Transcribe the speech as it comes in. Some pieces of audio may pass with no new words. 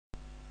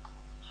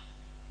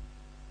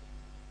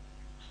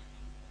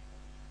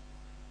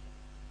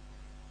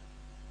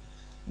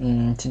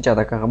Xin chào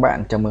tất cả các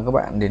bạn, chào mừng các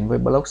bạn đến với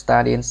blog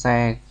Study and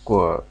Share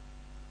của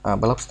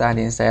blog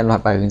Study and Share,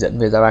 loạt bài hướng dẫn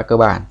về Java cơ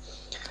bản.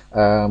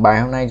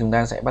 Bài hôm nay chúng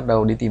ta sẽ bắt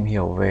đầu đi tìm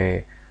hiểu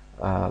về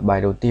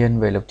bài đầu tiên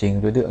về lập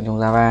trình đối tượng trong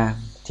Java.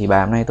 Thì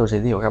bài hôm nay tôi sẽ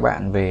giới thiệu các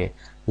bạn về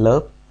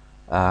lớp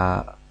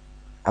uh,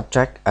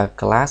 Object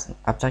Class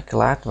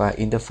và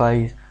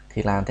Interface.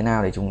 Thì làm thế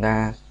nào để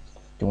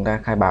chúng ta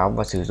khai báo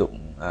và sử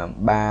dụng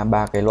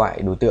ba cái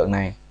loại đối tượng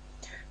này.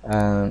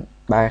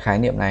 Ba khái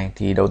niệm này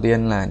thì đầu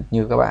tiên là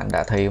như các bạn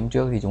đã thấy hôm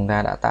trước thì chúng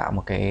ta đã tạo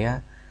một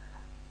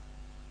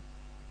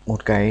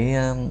cái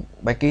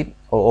package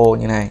OO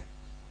như này.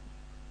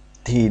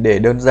 Thì để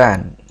đơn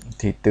giản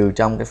thì từ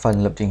trong cái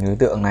phần lập trình đối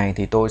tượng này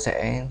thì tôi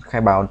sẽ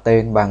khai báo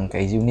tên bằng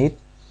cái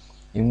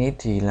unit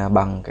thì là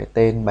bằng cái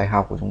tên bài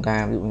học của chúng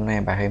ta, ví dụ như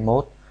này bài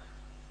 21,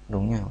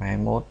 đúng nhỉ, bài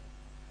 21.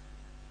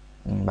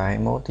 Bài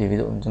 21 thì ví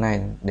dụ như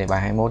này, để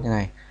bài 21 như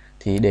này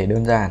thì để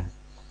đơn giản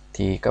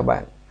thì các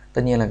bạn,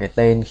 tất nhiên là cái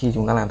tên khi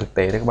chúng ta làm thực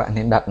tế thì các bạn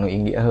nên đặt nó ý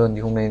nghĩa hơn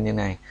chứ không nên như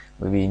này,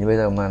 bởi vì như bây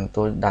giờ mà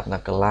tôi đặt là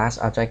class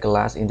object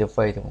class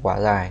interface thì quá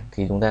dài,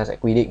 thì chúng ta sẽ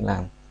quy định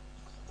là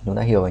chúng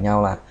ta hiểu với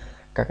nhau là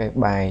các cái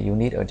bài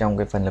unit ở trong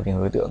cái phần lập trình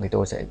đối tượng thì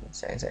tôi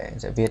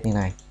sẽ viết như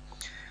này.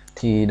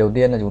 Thì đầu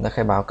tiên là chúng ta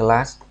khai báo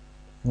class.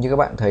 Như các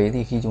bạn thấy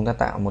thì khi chúng ta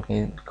tạo một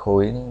cái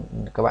khối,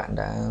 các bạn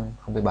đã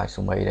không biết bài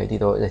số mấy đấy thì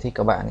tôi giải thích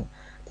các bạn.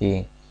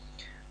 Thì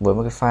với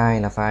một cái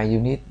file là file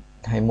unit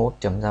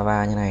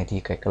 21.java như này thì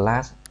cái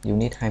class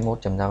unit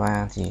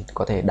 21.java thì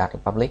có thể đạt được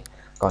public,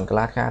 còn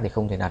class khác thì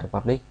không thể đạt được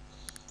public.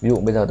 Ví dụ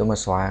bây giờ tôi mà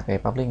xóa cái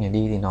public này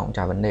đi thì nó cũng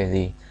chả vấn đề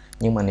gì,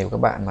 nhưng mà nếu các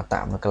bạn mà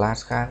tạo một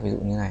class khác, ví dụ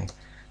như này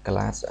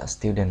class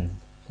student,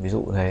 ví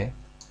dụ thế,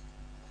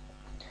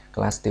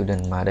 class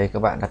student mà đây các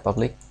bạn đặt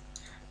public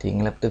thì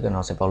ngay lập tức là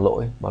nó sẽ báo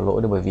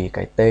lỗi được, bởi vì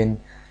cái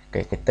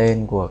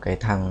tên của cái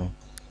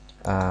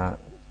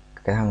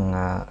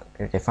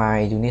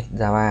file unit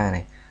Java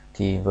này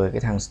thì với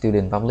cái thằng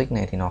student public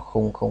này thì nó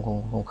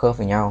không khớp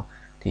với nhau,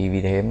 thì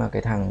vì thế mà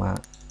cái thằng mà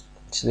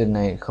student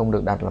này không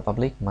được đặt là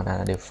public mà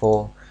là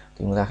default,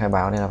 thì chúng ta khai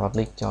báo đây là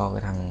public cho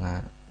cái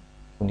thằng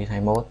unit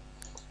 21,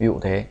 ví dụ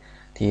thế.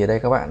 Thì ở đây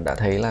các bạn đã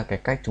thấy là cái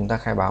cách chúng ta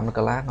khai báo một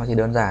class nó chỉ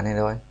đơn giản này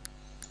thôi,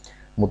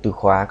 một từ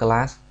khóa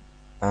class,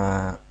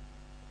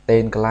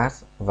 tên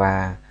class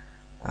và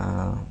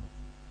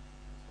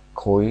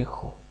khối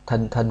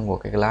thân của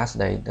cái class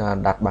đấy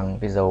đặt bằng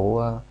cái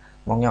dấu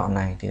móc nhọn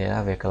này, thì đấy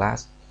là về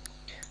class.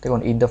 Thế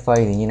còn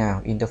interface thì như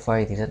nào?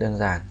 Interface thì rất đơn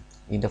giản.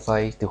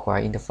 Interface, từ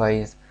khóa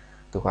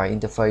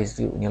interface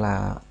ví dụ như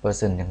là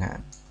person chẳng hạn,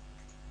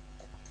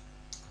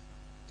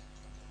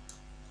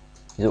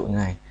 ví dụ như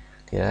này,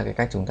 thì đó là cái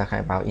cách chúng ta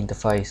khai báo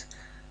interface.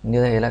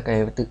 Như thế là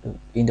cái từ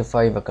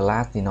interface và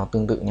class thì nó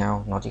tương tự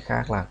nhau, nó chỉ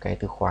khác là cái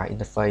từ khóa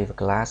interface và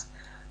class.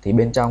 Thì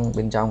bên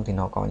trong thì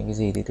nó có những cái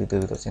gì thì từ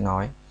từ tôi sẽ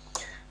nói.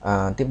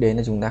 Tiếp đến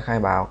là chúng ta khai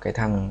báo cái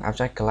thằng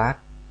object class.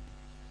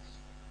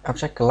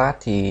 Object class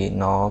thì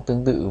nó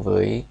tương tự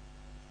với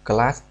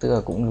class, tức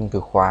là cũng dùng từ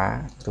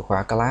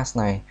khóa class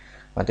này.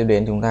 Và tiếp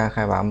đến chúng ta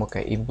khai báo một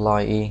cái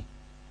employee.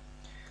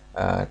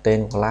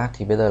 Tên của class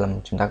thì bây giờ là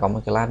chúng ta có một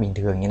class bình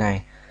thường như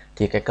này.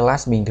 Thì cái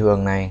class bình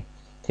thường này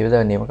thì bây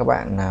giờ nếu mà các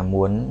bạn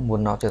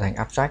muốn nó trở thành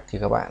object thì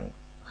các bạn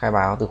khai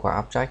báo từ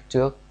khóa object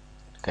trước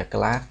cái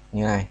class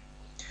như này.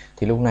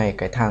 Thì lúc này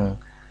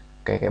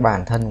cái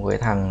bản thân của cái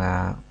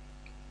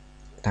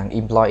thằng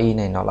employee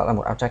này nó đã là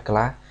một object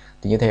class.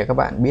 Thì như thế các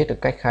bạn biết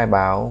được cách khai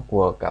báo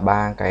của cả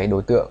ba cái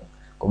đối tượng,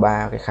 của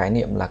ba cái khái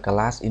niệm là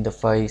class,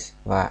 interface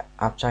và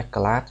object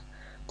class.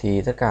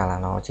 Thì tất cả là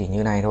nó chỉ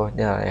như này thôi,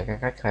 đây là cái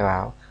cách khai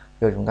báo.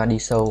 Giờ chúng ta đi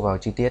sâu vào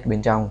chi tiết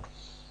bên trong.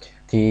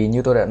 Thì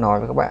như tôi đã nói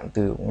với các bạn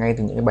ngay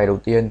từ những cái bài đầu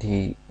tiên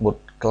thì một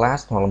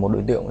class hoặc là một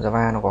đối tượng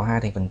Java nó có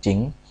hai thành phần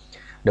chính.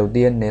 Đầu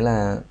tiên đấy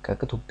là các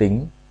thuộc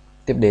tính,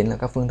 tiếp đến là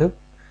các phương thức.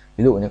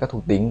 Ví dụ như các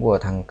thuộc tính của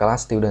thằng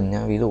class student nhé,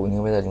 ví dụ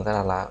như bây giờ chúng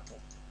ta là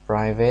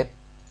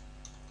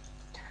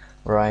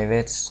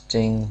private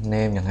string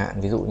name chẳng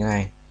hạn, ví dụ như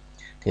này,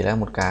 thì là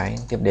một cái.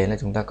 Tiếp đến là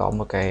chúng ta có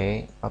một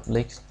cái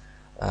public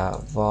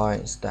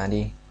void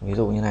study, ví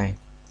dụ như này,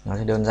 nó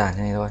sẽ đơn giản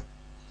như này thôi.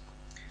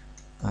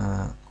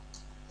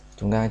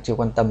 Chúng ta chưa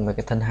quan tâm về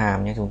cái thân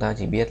hàm nhé, chúng ta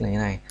chỉ biết là như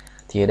này.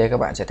 Thì ở đây các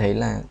bạn sẽ thấy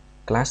là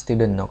class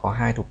student nó có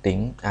hai thuộc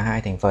tính,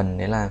 hai thành phần,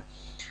 đấy là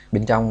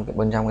bên trong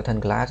cái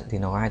thân class thì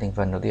nó có hai thành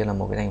phần. Đầu tiên là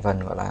một cái thành phần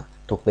gọi là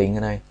thuộc tính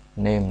ở đây,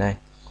 name đây.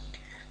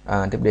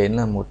 Tiếp đến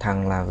là một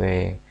thằng là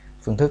về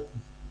phương thức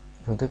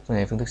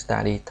này, phương thức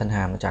study, thân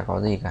hàm nó chả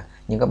có gì cả,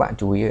 nhưng các bạn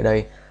chú ý ở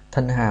đây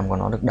thân hàm của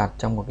nó được đặt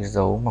trong một cái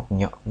dấu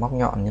móc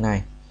nhọn như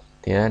này,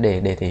 thì là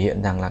để thể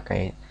hiện rằng là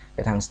cái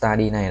thằng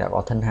study này đã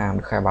có thân hàm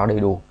được khai báo đầy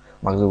đủ,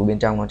 mặc dù bên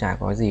trong nó chả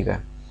có gì cả.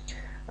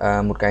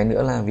 Một cái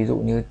nữa là ví dụ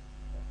như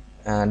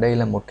đây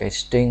là một cái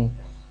string,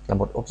 là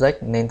một object,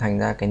 nên thành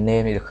ra cái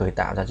name này được khởi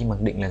tạo giá trị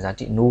mặc định là giá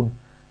trị null,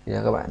 thì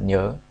các bạn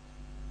nhớ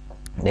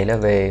đấy là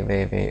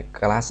về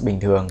class bình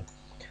thường.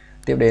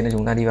 Tiếp đến là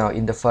chúng ta đi vào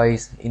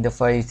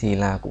interface thì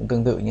là cũng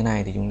tương tự như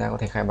này, thì chúng ta có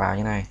thể khai báo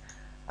như này,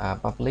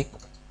 public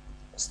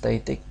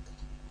static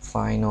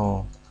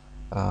final,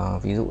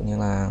 ví dụ như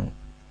là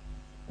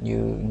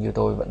như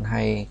tôi vẫn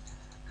hay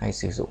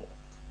sử dụng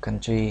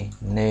country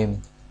name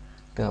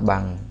tức là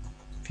bằng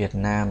Việt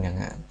Nam chẳng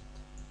hạn,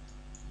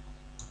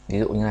 ví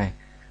dụ như này.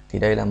 Thì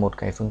đây là một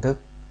cái phương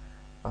thức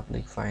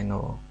public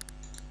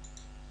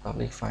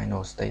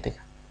final static,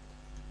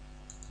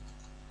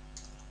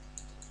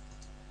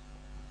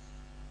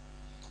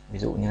 ví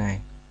dụ như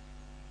này.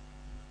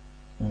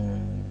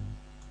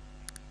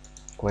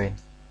 Quên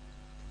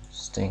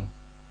string.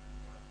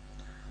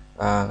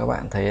 Các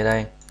bạn thấy ở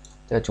đây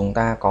tức là chúng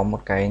ta có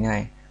một cái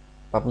này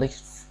public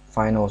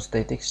final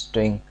static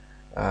string,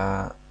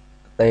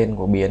 tên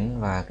của biến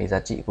và cái giá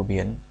trị của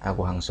biến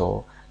của hằng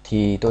số.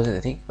 Thì tôi sẽ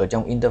giải thích ở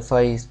trong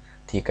interface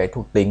thì cái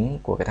thuộc tính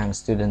của cái thằng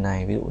student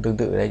này, ví dụ tương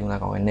tự ở đây chúng ta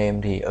có cái name,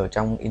 thì ở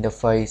trong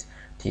interface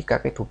thì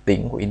các cái thuộc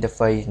tính của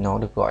interface nó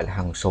được gọi là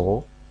hằng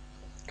số,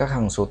 các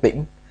hằng số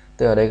tĩnh.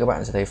 Tức ở đây các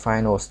bạn sẽ thấy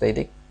final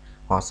static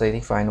hoặc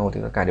static final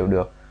thì tất cả đều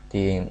được.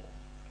 Thì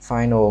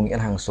final nghĩa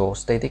là hằng số,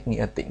 static nghĩa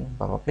là tĩnh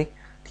và public.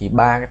 Thì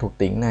ba cái thuộc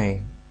tính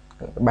này,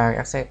 ba cái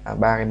access,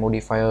 ba cái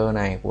modifier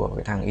này của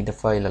cái thằng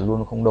interface là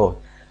luôn không đổi,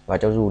 và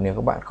cho dù nếu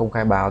các bạn không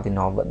khai báo thì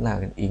nó vẫn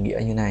là ý nghĩa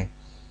như này.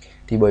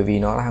 Thì bởi vì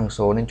nó là hằng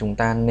số nên chúng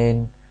ta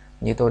nên,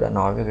 như tôi đã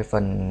nói về cái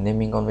phần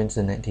naming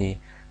convention ấy, thì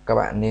các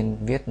bạn nên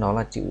viết nó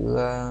là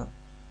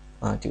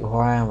chữ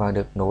hoa và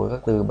được nối các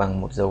từ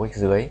bằng một dấu gạch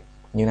dưới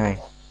như này.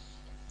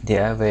 Thì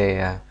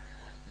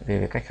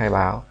về cách khai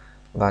báo.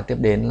 Và tiếp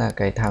đến là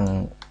cái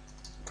thằng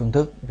phương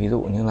thức, ví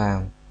dụ như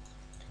là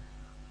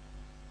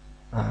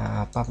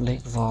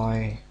public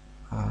void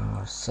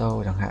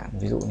show chẳng hạn,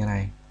 ví dụ như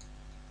này.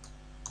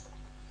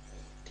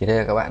 Thì đây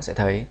là các bạn sẽ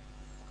thấy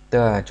tức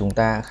là chúng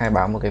ta khai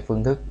báo một cái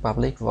phương thức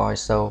public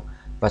void show,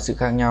 và sự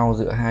khác nhau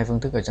giữa hai phương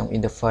thức ở trong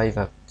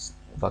interface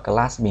và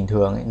class bình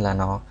thường ấy là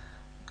nó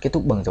kết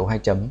thúc bằng dấu 2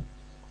 chấm.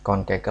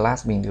 Còn cái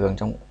class bình thường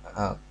trong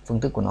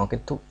phương thức của nó kết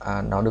thúc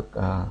nó được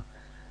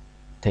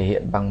thể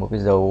hiện bằng một cái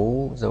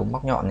dấu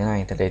móc nhọn như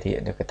này, để thể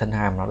hiện được cái thân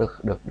hàm nó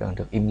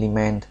được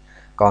implement.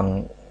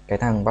 Còn cái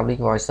thằng public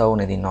void show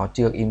này thì nó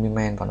chưa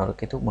implement và nó được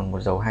kết thúc bằng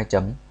một dấu 2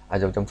 chấm,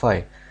 dấu chấm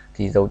phẩy.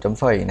 Thì dấu chấm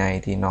phẩy này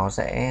thì nó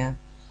sẽ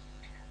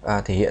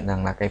thể hiện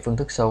rằng là cái phương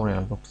thức show này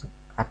là một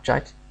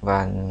abstract,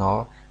 và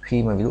nó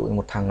khi mà ví dụ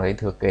một thằng đấy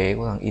thừa kế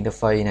của thằng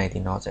interface này thì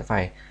nó sẽ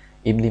phải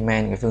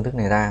implement cái phương thức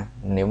này ra.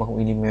 Nếu mà không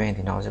implement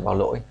thì nó sẽ báo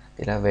lỗi.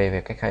 Thì là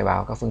về cách khai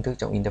báo các phương thức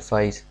trong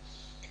interface.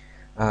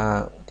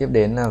 Tiếp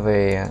đến là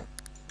về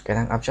cái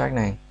thằng abstract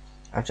này.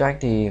 Abstract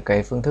thì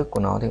cái phương thức của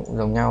nó thì cũng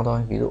giống nhau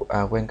thôi, ví dụ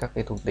quên các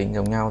cái thuộc tính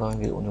giống nhau thôi,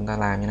 ví dụ chúng ta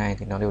làm như này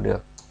thì nó đều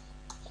được.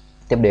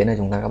 Tiếp đến là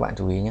chúng ta, các bạn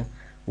chú ý nhé,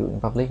 ví dụ như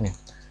public này,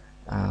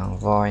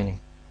 void này,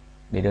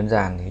 để đơn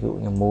giản thì ví dụ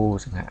như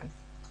move chẳng hạn,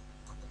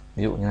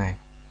 ví dụ như này.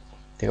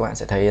 Thì các bạn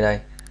sẽ thấy ở đây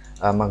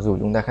mặc dù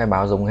chúng ta khai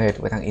báo giống hệt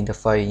với thằng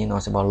interface nhưng nó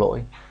sẽ báo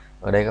lỗi.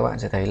 Ở đây các bạn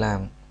sẽ thấy là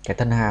cái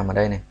thân hàm ở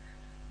đây này,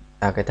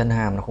 cái thân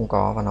hàm nó không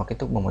có và nó kết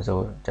thúc bằng một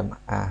dấu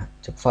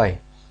chấm phẩy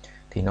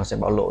thì nó sẽ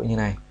báo lỗi như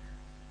này.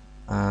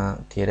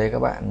 Thì ở đây các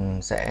bạn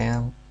sẽ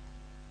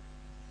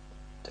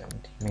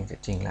mình sẽ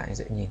chỉnh lại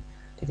dễ nhìn.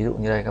 Thì ví dụ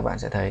như đây các bạn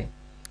sẽ thấy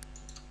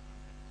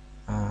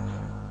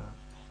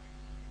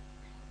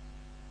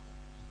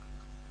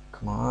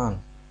come on,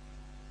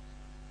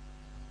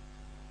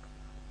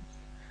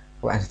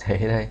 các bạn thấy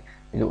đây,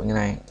 ví dụ như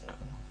này,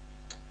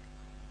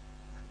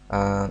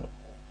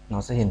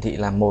 nó sẽ hiển thị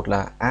là một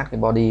là add cái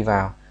body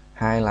vào,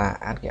 hai là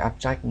add cái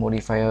abstract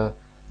modifier.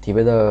 Thì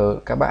bây giờ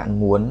các bạn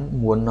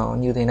muốn nó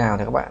như thế nào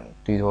thì các bạn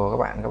tùy thuộc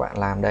các bạn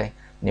làm đây.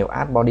 Nếu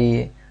add body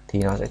ấy,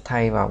 thì nó sẽ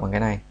thay vào bằng cái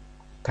này,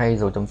 thay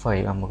dấu chấm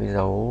phẩy bằng một cái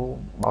dấu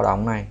báo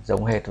đóng này,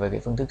 giống hệt với cái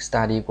phương thức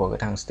study của cái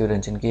thằng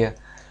student trên kia.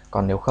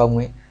 Còn nếu không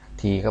ấy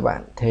thì các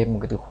bạn thêm một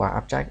cái từ khóa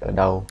abstract ở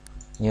đầu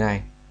như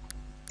này.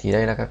 Thì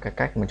đây là các cái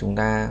cách mà chúng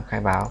ta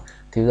khai báo.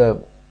 Thì giờ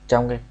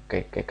trong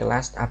cái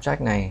class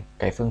abstract này,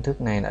 cái phương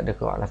thức này đã được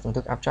gọi là phương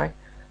thức abstract,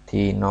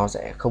 thì nó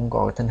sẽ không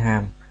có cái thân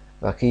hàm,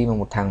 và khi mà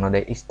một thằng nó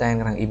để extend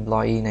cái thằng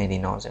employee này thì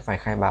nó sẽ phải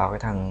khai báo cái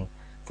thằng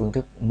phương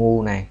thức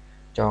move này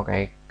cho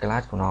cái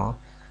class của nó.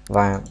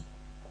 Và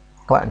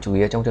các bạn chú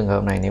ý ở trong trường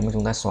hợp này, nếu mà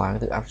chúng ta xóa cái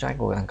từ abstract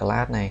của thằng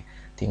class này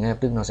thì ngay lập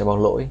tức nó sẽ báo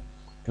lỗi.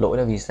 Lỗi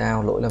là vì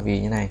sao? Lỗi là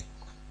vì như này,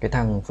 cái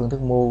thằng phương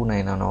thức move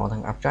này là nó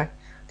thằng abstract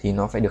thì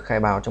nó phải được khai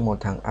báo cho một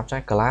thằng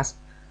abstract class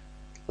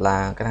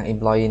là cái thằng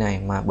employee này,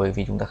 mà bởi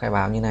vì chúng ta khai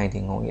báo như này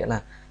thì có nghĩa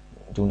là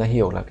chúng ta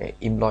hiểu là cái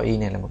employee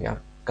này là một cái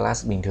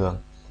class bình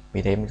thường,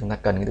 vì thế mà chúng ta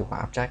cần cái từ khóa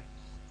abstract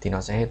thì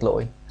nó sẽ hết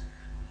lỗi.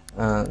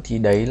 Thì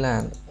đấy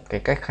là cái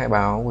cách khai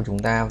báo của chúng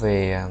ta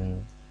về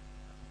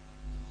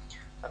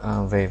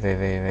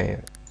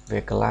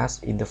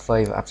class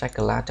interface và abstract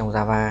class trong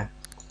Java.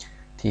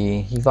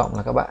 Thì hy vọng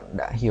là các bạn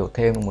đã hiểu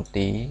thêm một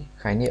tí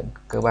khái niệm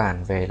cơ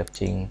bản về lập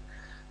trình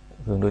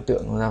hướng đối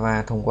tượng trong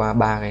Java thông qua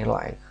ba cái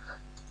loại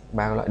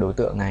đối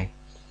tượng này.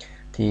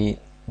 Thì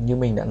như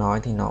mình đã nói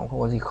thì nó cũng không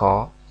có gì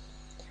khó.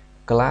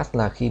 Class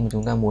là khi mà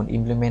chúng ta muốn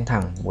implement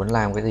thẳng, muốn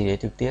làm cái gì đấy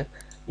trực tiếp.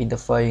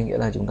 Interface nghĩa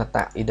là chúng ta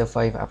tạo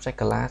interface và abstract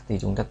class thì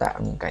chúng ta tạo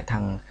những cái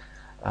thằng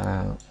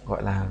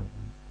gọi là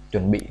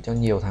chuẩn bị cho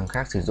nhiều thằng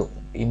khác sử dụng,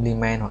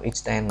 implement hoặc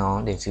extend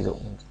nó để sử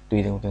dụng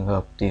tùy từng trường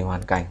hợp, tùy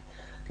hoàn cảnh.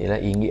 Thế là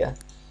ý nghĩa.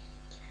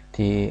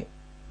 Thì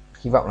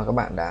Hy vọng là các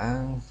bạn đã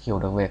hiểu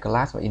được về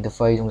class và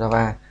interface trong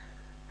Java.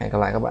 Hẹn gặp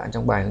lại các bạn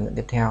trong bài hướng dẫn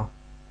tiếp theo.